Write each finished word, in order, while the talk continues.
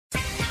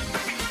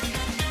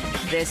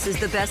This is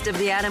the Best of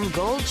the Adam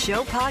Gold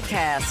Show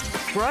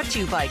podcast, brought to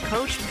you by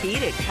Coach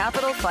Pete at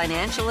Capital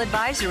Financial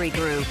Advisory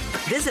Group.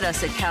 Visit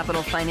us at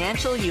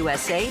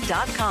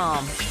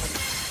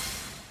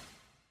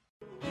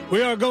capitalfinancialusa.com.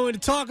 We are going to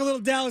talk a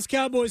little Dallas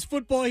Cowboys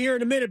football here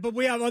in a minute, but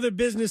we have other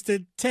business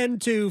to tend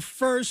to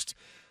first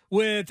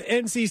with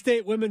NC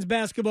State women's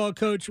basketball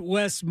coach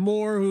Wes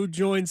Moore, who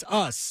joins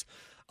us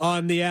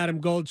on the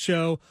Adam Gold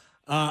Show.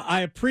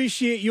 I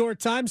appreciate your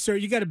time, sir.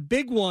 You got a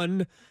big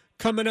one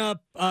coming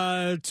up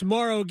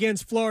tomorrow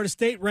against Florida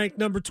State, ranked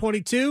number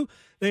 22.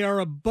 They are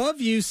above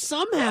you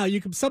somehow.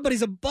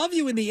 Somebody's above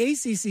you in the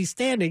ACC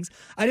standings.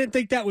 I didn't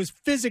think that was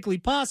physically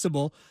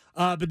possible,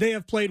 but they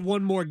have played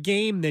one more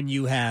game than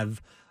you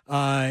have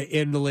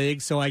in the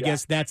league, so I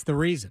guess that's the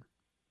reason.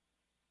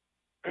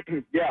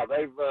 Yeah,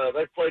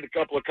 they've played a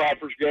couple of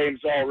conference games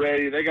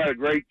already. They got a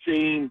great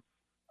team,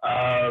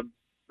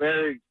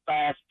 very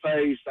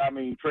fast-paced. I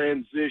mean,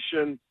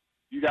 transition.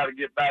 You got to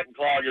get back and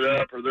clog it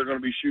up, or they're going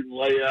to be shooting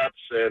layups.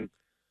 And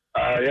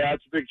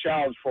it's a big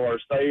challenge for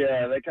us. They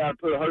kind of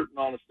put a hurting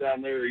on us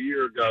down there a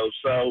year ago,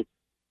 so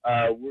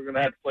we're going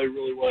to have to play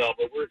really well.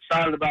 But we're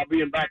excited about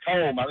being back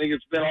home. I think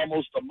it's been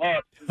almost a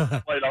month since we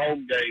played a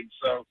home game,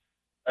 so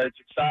it's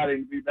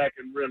exciting to be back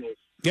in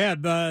Reynolds. Yeah,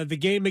 the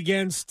game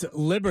against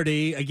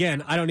Liberty,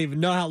 again, I don't even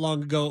know how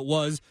long ago it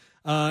was.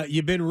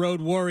 You've been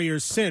Road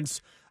Warriors since.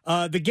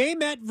 The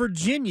game at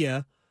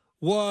Virginia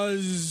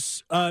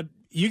was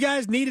you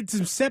guys needed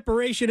some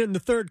separation in the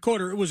third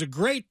quarter. It was a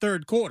great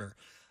third quarter.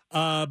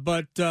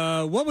 But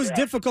what was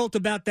difficult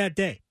about that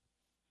day?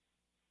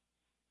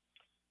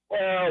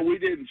 Well, we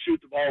didn't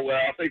shoot the ball well.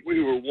 I think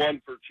we were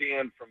 1 for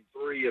 10 from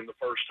 3 in the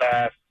first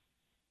half.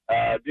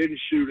 Didn't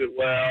shoot it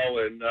well,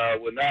 and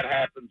when that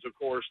happens, of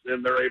course,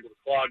 then they're able to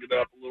clog it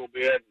up a little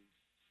bit and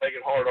make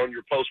it hard on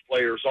your post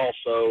players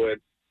also. And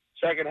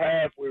second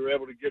half, we were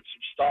able to get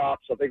some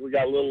stops. I think we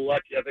got a little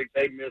lucky. I think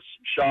they missed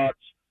some shots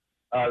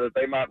that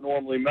they might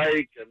normally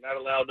make, and that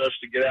allowed us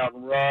to get out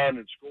and run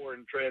and score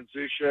in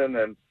transition.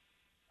 And,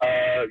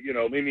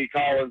 Mimi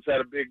Collins had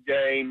a big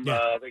game.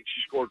 I think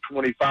she scored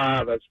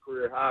 25. That's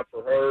career high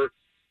for her.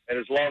 And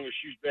as long as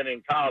she's been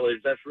in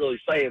college, that's really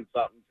saying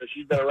something because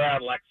she's been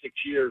around like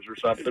 6 years or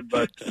something.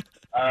 But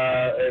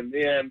and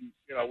then,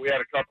 we had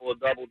a couple of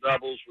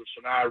double-doubles with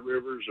Sanaya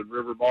Rivers and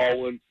River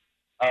Baldwin.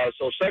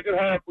 So second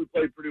half, we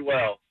played pretty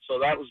well. So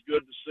that was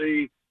good to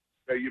see.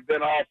 You've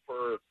been off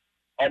for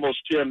almost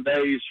 10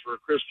 days for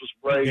Christmas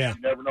break. Yeah.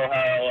 You never know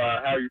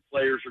how your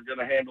players are going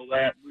to handle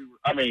that.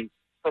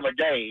 From a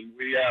game,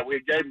 we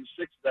gave them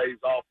 6 days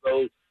off,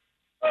 though,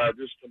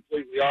 just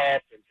completely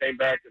off, and came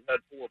back and had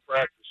 4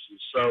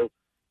 practices. So,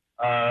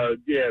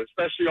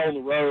 especially on the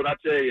road, I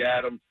tell you,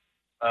 Adam,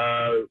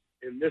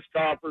 in this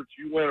conference,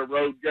 you win a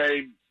road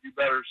game, you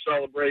better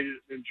celebrate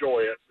it and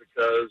enjoy it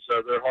because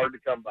they're hard to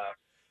come by.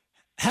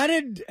 How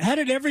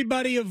did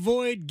everybody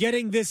avoid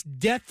getting this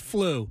death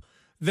flu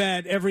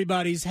that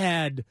everybody's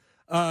had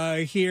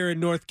here in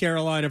North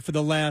Carolina for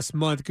the last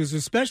month? Because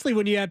especially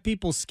when you have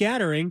people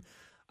scattering,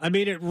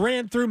 it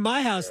ran through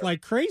my house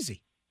like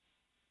crazy.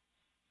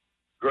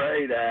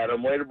 Great,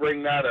 Adam. Way to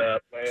bring that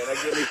up, man. That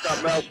gives me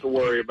something else to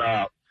worry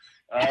about.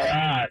 All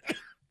right.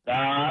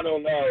 Now, I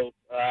don't know.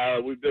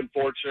 We've been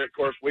fortunate. Of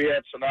course, we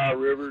had Sanaya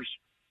Rivers.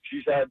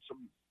 She's had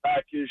some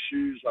back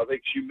issues. I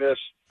think she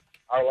missed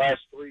our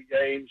last 3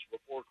 games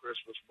before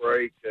Christmas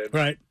break. And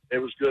right. It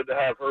was good to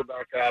have her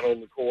back out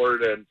on the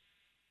court. And,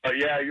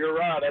 you're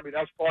right.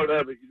 That's part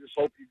of it. You just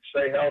hope you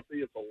stay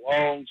healthy. It's a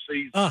long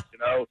season,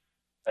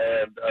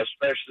 and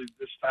especially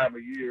this time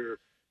of year.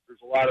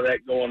 There's a lot of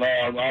that going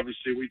on.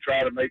 Obviously, we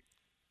try to make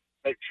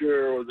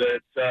sure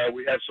that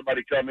we have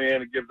somebody come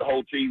in and give the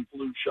whole team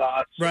flu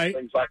shots and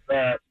things like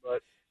that.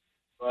 But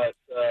at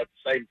the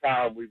same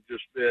time, we've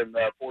just been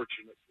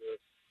fortunate to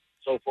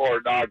so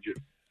far dodge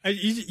it.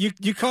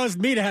 You caused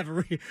me to have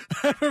a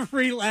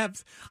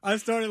relapse. I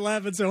started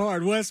laughing so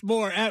hard. Wes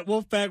Moore at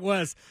Wolfpack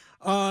Wes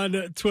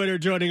on Twitter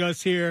joining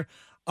us here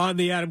on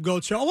the Adam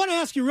Gold Show. I want to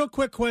ask you a real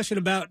quick question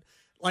about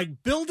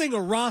building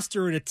a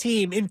roster and a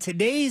team in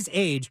today's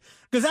age,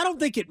 because I don't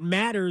think it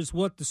matters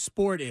what the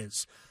sport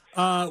is.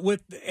 I'm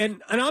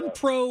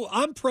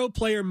pro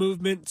player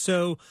movement,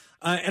 so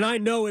and I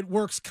know it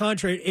works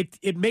contrary.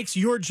 It makes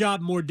your job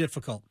more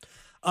difficult.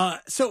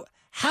 So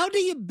how do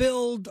you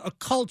build a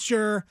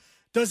culture?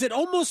 Does it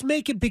almost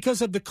make it,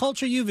 because of the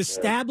culture you've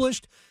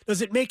established,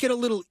 does it make it a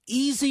little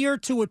easier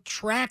to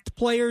attract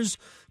players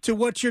to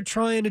what you're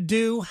trying to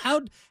do?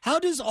 How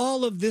does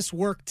all of this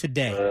work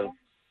today?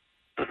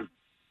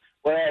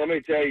 Well, let me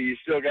tell you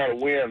still got to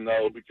win,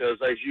 though,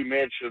 because as you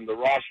mentioned, the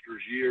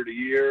roster's year to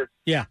year.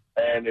 Yeah.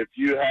 And if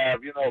you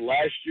have,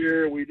 last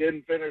year we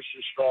didn't finish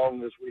as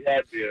strong as we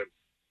had been.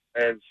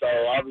 And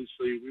so,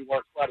 obviously, we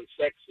weren't quite as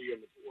sexy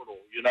in the portal,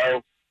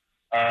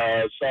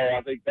 So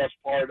I think that's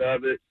part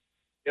of it.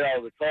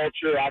 The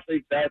culture, I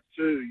think that,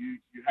 too. You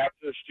have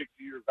to stick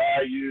to your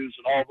values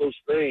and all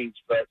those things.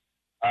 But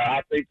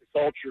I think the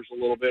culture's a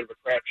little bit of a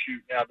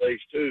crapshoot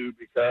nowadays, too,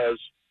 because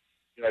 –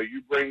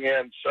 you bring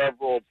in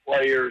several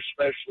players,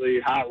 especially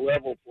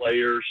high-level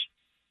players,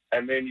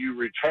 and then you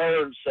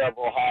return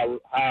several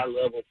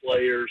high-level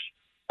players.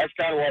 That's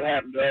kind of what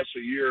happened to us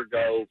a year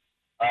ago.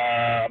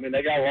 I mean,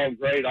 they got along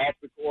great off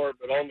the court,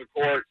 but on the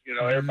court,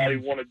 everybody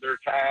wanted their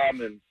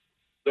time and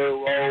their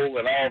role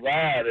and all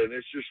that, and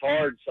it's just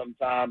hard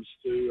sometimes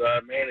to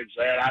manage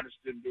that. I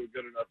just didn't do a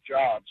good enough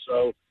job.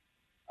 So,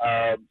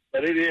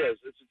 but it is.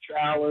 It's a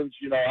challenge.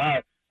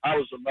 I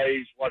was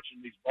amazed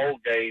watching these bowl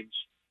games,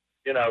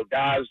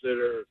 guys that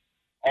are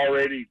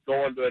already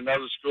going to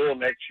another school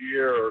next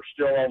year or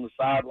still on the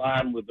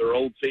sideline with their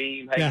old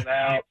team hanging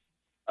out,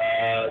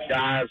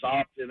 guys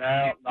opting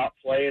out, not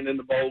playing in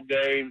the bowl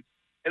game.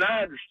 And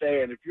I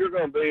understand if you're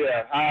going to be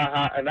a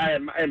high, and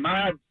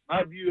my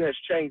view has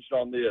changed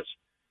on this.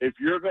 If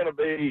you're going to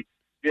be,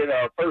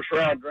 first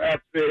round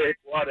draft pick,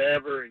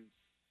 whatever,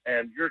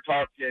 and you're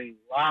talking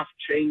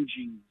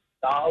life-changing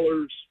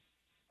dollars,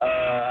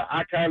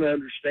 I kind of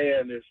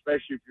understand,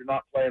 especially if you're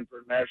not playing for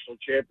a national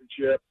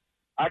championship.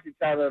 I can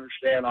kind of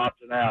understand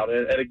opting out.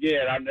 And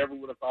again, I never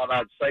would have thought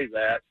I'd say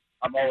that.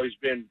 I've always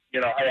been,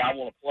 hey, I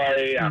want to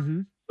play.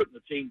 I'm putting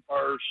the team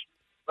first.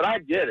 But I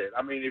get it.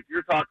 I mean, if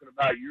you're talking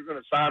about you're going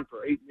to sign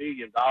for $8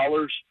 million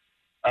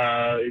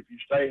if you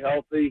stay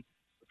healthy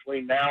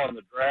between now and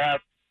the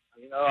draft,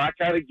 I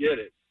kind of get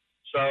it.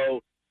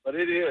 So, but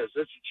it is.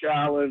 It's a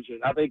challenge,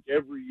 and I think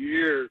every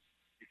year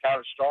you kind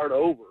of start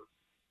over.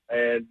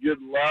 And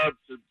you'd love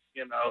to,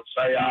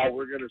 say,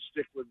 we're going to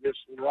stick with this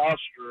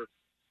roster.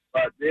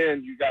 But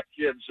then you got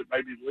kids that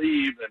maybe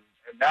leave, and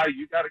now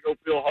you got to go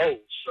fill holes.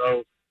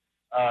 So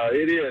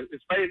it is.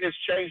 It's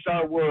changed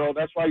our world.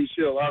 That's why you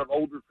see a lot of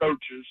older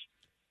coaches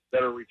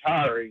that are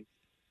retiring,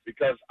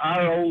 because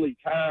our only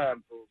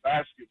time for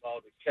basketball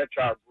to catch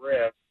our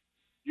breath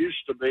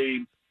used to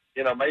be,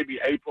 maybe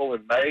April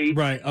and May.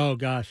 Right. Oh,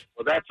 gosh.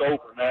 Well, that's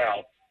over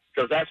now,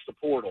 because that's the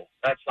portal.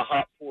 That's the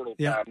hot portal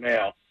time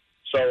now.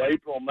 So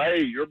April,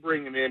 May, you're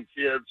bringing in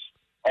kids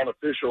on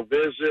official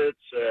visits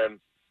and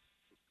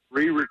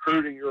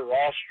re-recruiting your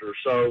roster.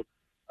 So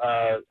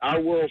our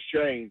world's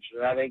changed,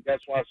 and I think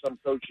that's why some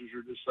coaches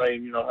are just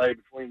saying, hey,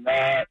 between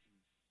that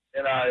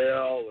and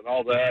NIL and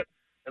all that.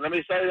 And let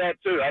me say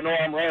that too. I know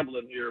I'm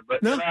rambling here,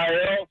 but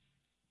NIL,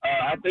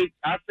 I think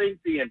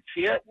the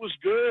intent was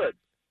good.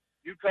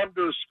 You come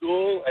to a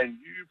school and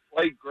you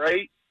play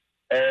great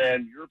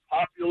and you're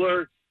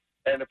popular,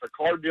 and if a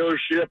car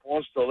dealership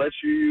wants to let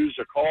you use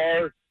a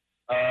car,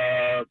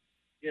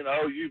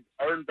 you've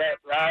earned that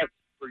right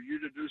for you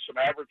to do some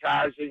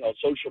advertising on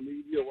social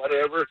media,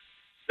 whatever,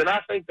 then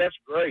I think that's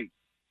great.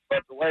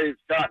 But the way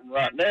it's gotten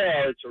right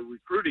now, it's a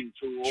recruiting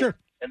tool. Sure.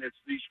 And it's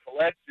these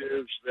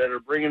collectives that are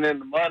bringing in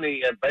the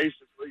money and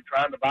basically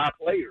trying to buy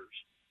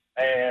players.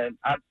 And,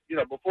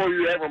 before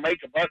you ever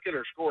make a bucket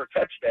or score a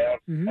touchdown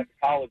at the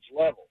college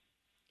level.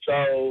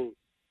 So,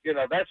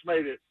 that's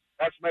made it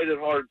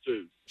hard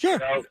too. Sure.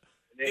 And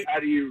then how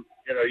do you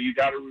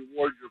got to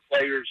reward your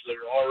players that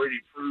are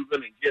already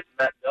proven and getting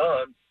that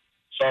done.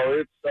 So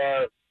it's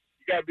you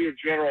got to be a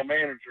general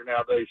manager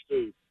nowadays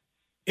too.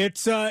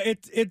 It's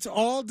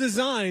all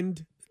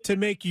designed to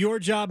make your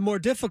job more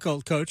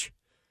difficult, Coach.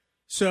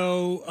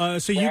 So no,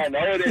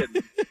 it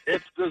isn't.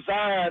 It's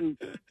designed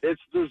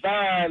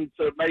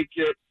to make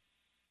it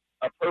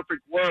a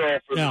perfect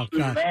world for the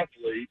student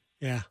athlete.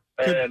 Yeah.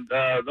 And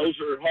those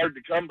are hard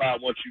to come by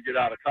once you get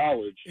out of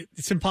college.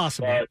 It's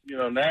impossible. But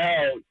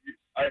now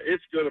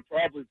it's going to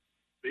probably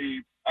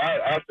be.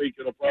 I think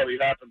it'll probably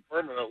happen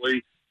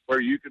permanently, where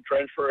you can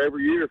transfer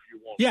every year if you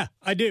want. Yeah,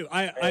 I do.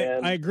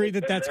 I agree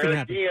that's going to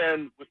happen.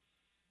 Again,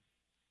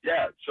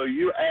 so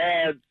you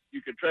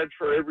can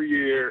transfer every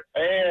year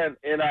and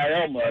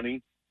NIL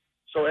money.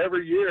 So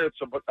every year it's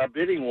a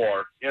bidding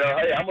war.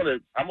 Hey, I'm gonna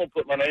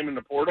put my name in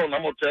the portal and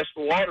I'm gonna test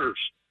the waters.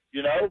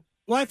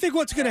 Well, I think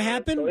what's going to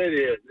happen. So it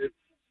is.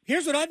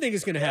 Here's what I think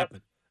is going to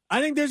happen.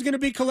 I think there's going to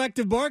be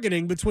collective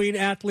bargaining between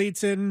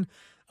athletes and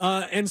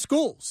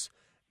schools.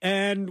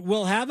 And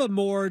we'll have a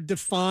more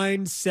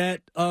defined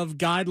set of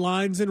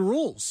guidelines and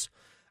rules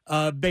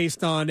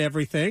based on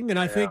everything. And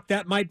I think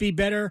that might be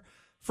better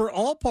for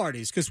all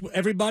parties, because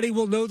everybody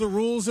will know the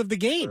rules of the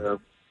game.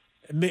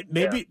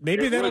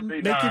 Maybe that'll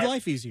make your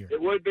life easier.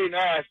 It would be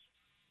nice,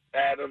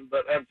 Adam,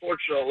 but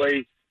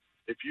unfortunately,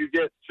 if you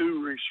get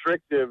too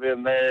restrictive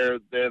in there,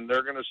 then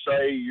they're going to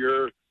say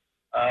you're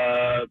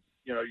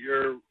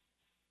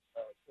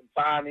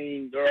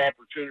confining their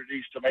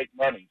opportunities to make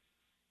money.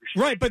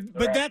 Right, but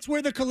that's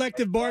where the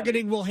collective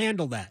bargaining will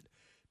handle that,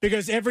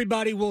 because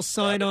everybody will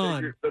sign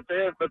on. But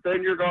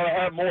then you're going to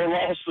have more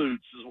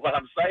lawsuits, is what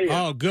I'm saying.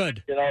 Oh,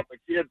 good. If a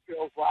kid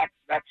feels like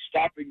that's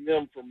stopping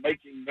them from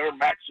making their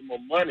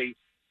maximum money,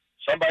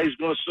 somebody's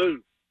going to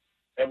sue.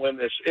 And when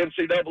this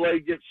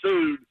NCAA gets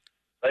sued,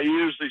 they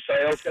usually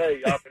say,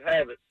 okay, y'all can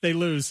have it. They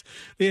lose.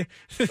 They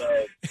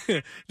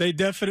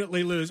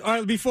definitely lose. All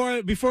right, before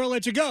I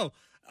let you go,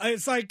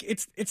 it's like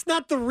it's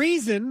not the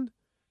reason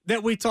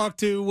that we talked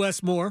to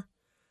Wes Moore,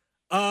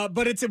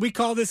 but we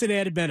call this an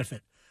added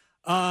benefit.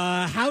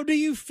 How do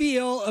you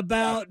feel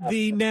about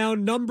the now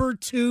number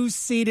 2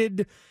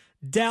 seeded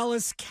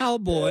Dallas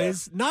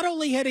Cowboys, not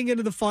only heading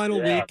into the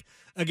final week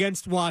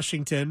against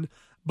Washington,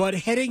 but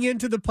heading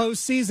into the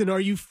postseason, are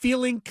you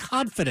feeling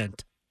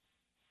confident?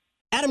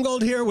 Adam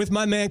Gold here with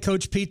my man,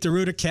 Coach Pete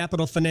DeRuta,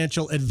 Capital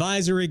Financial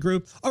Advisory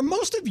Group. Are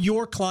most of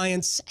your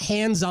clients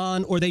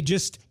hands-on, or they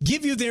just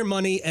give you their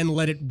money and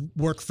let it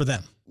work for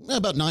them?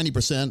 About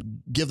 90%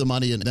 give the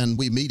money, and then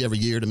we meet every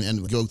year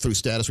and go through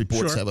status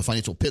reports, have a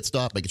financial pit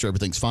stop, making sure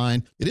everything's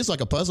fine. It is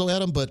like a puzzle,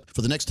 Adam, but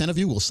for the next 10 of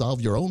you, we'll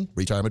solve your own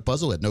retirement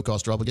puzzle at no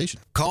cost or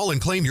obligation. Call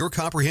and claim your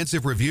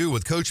comprehensive review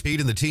with Coach Pete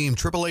and the team,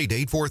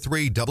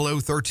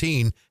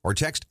 888-843-0013, or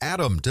text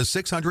ADAM to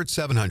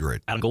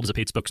 600-700. Adam Gold is a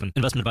paid spokesman.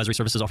 Investment advisory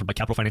services offered by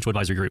Capital Financial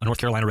Advisory Group, a North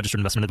Carolina registered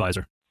investment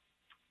advisor.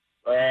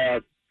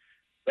 Let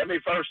me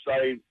first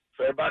say,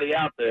 for everybody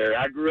out there,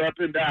 I grew up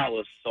in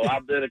Dallas, so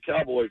I've been a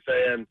Cowboy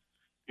fan,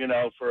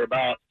 for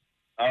about,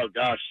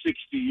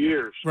 60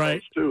 years.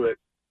 Right. Close to it.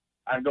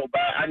 I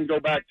can go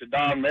back to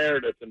Don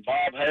Meredith and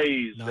Bob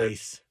Hayes.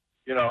 Nice.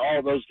 And,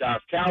 all those guys.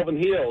 Calvin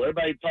Hill.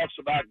 Everybody talks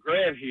about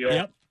Grant Hill.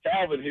 Yep.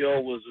 Calvin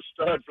Hill was a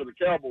stud for the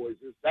Cowboys.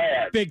 His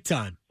dad. Big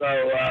time.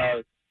 So,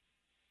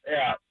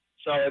 yeah.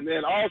 So, and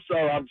then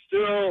also I'm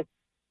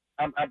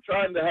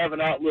trying to have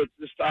an outlook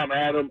this time,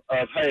 Adam,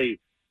 of, hey,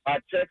 my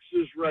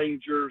Texas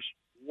Rangers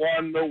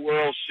won the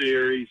World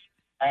Series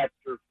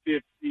after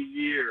 50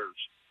 years.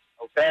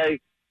 Okay?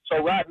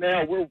 So right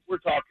now we're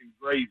talking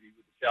gravy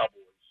with the Cowboys.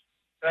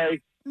 Okay?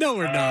 No,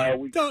 we're not.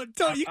 You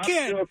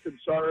can't. I'm still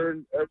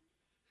concerned.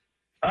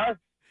 Huh?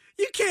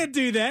 You can't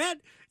do that.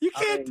 You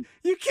can't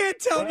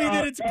tell me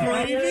that it's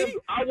gravy.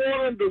 I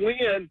want them to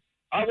win.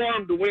 I want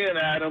them to win,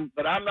 Adam,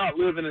 but I'm not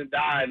living and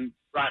dying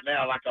right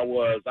now like I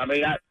was. I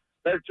mean,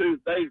 they're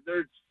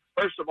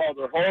first of all,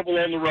 they're horrible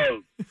on the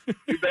road.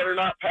 You better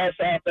not pass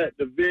out that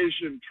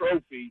division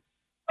trophy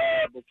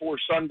before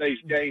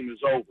Sunday's game is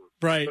over.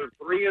 Right. They're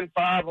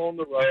 3-5 on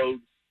the road.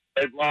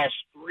 They've lost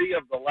 3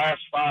 of the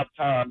last 5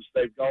 times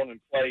they've gone and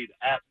played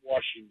at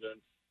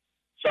Washington.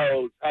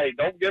 So, hey,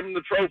 don't give them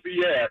the trophy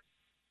yet.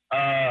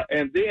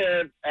 And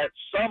then at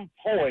some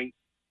point,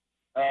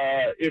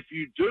 if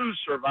you do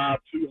survive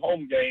 2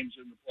 home games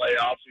in the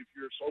playoffs, if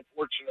you're so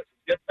fortunate to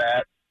get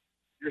that,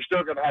 you're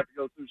still going to have to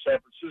go through San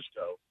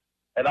Francisco.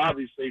 And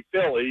obviously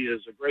Philly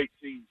is a great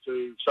team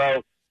too.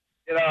 So,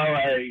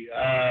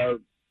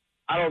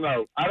 I don't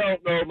know.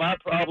 My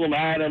problem,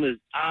 Adam, is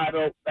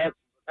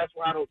that's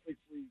why I don't think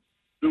we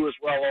do as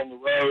well on the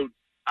road.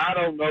 I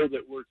don't know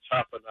that we're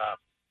tough enough.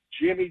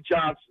 Jimmy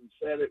Johnson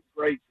said it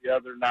great the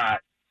other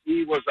night.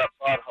 He was a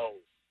butthole,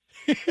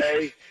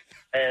 okay?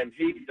 And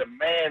he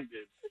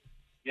demanded,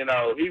 he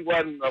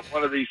wasn't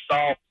one of these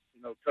soft,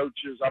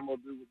 coaches, I'm going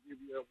to give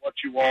you what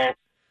you want.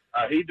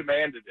 He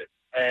demanded it.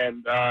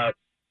 And, I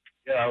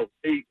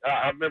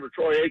remember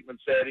Troy Aikman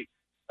said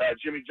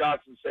Jimmy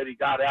Johnson said he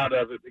got out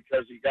of it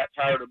because he got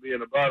tired of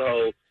being a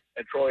butthole.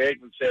 And Troy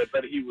Aikman said,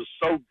 but he was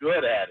so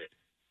good at it.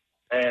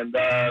 And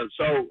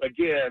so,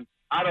 again,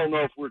 I don't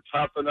know if we're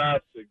tough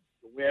enough to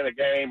win a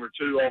game or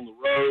 2 on the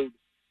road.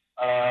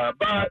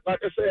 But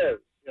like I said,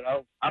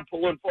 I'm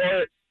pulling for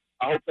it.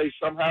 I hope they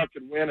somehow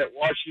can win at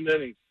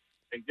Washington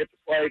and get to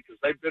play because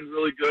they've been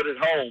really good at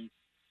home.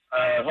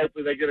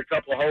 Hopefully they get a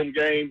couple of home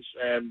games,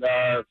 and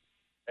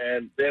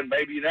then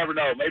maybe, you never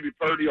know, maybe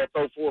Purdy will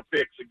throw 4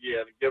 picks again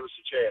and give us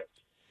a chance.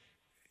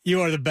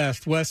 You are the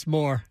best, Wes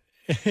Moore,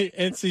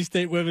 NC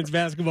State women's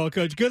basketball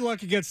coach. Good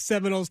luck against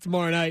Seminoles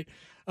tomorrow night.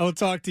 I will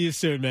talk to you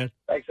soon, man.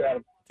 Thanks,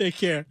 Adam. Take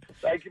care.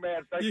 Thank you,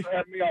 man. Thanks for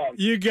having me on.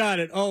 You got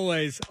it.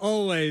 Always,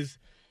 always.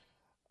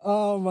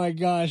 Oh my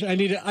gosh, I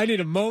need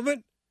a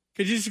moment.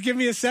 Could you just give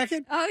me a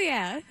second? Oh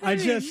yeah.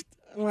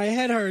 My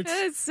head hurts.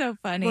 It's so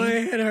funny. My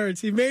head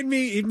hurts. He threw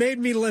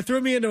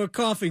me into a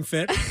coughing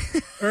fit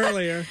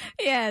earlier.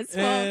 Yes,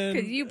 well,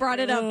 because you brought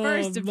it up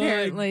first,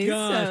 apparently.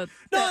 So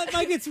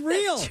it's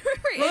real. True.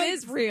 Right? It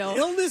is real.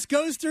 Illness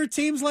goes through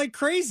teams like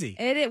crazy.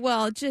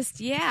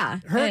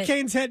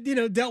 Hurricanes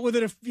had dealt with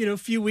it a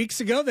few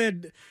weeks ago. They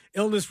had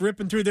illness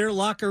ripping through their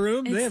locker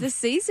room. It's the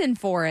season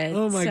for it.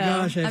 Oh my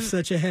gosh, I have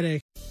such a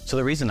headache. So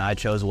the reason I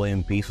chose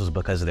William Peace was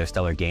because of their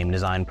stellar game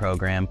design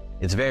program.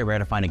 It's very rare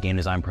to find a game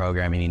design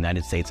program in the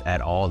United States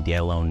at all, let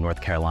alone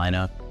North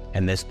Carolina.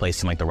 And this place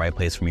seemed like the right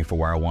place for me for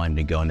where I wanted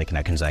to go and the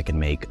connections I could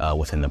make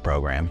within the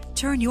program.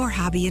 Turn your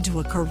hobby into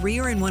a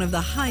career in one of the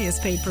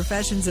highest paid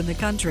professions in the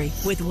country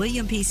with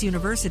William Peace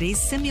University's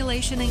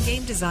Simulation and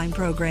Game Design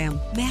program.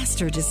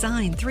 Master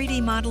design,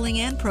 3D modeling,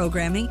 and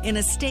programming in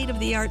a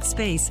state-of-the-art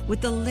space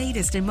with the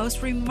latest and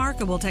most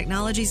remarkable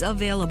technologies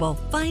available.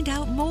 Find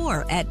out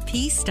more at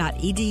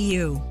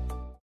peace.edu.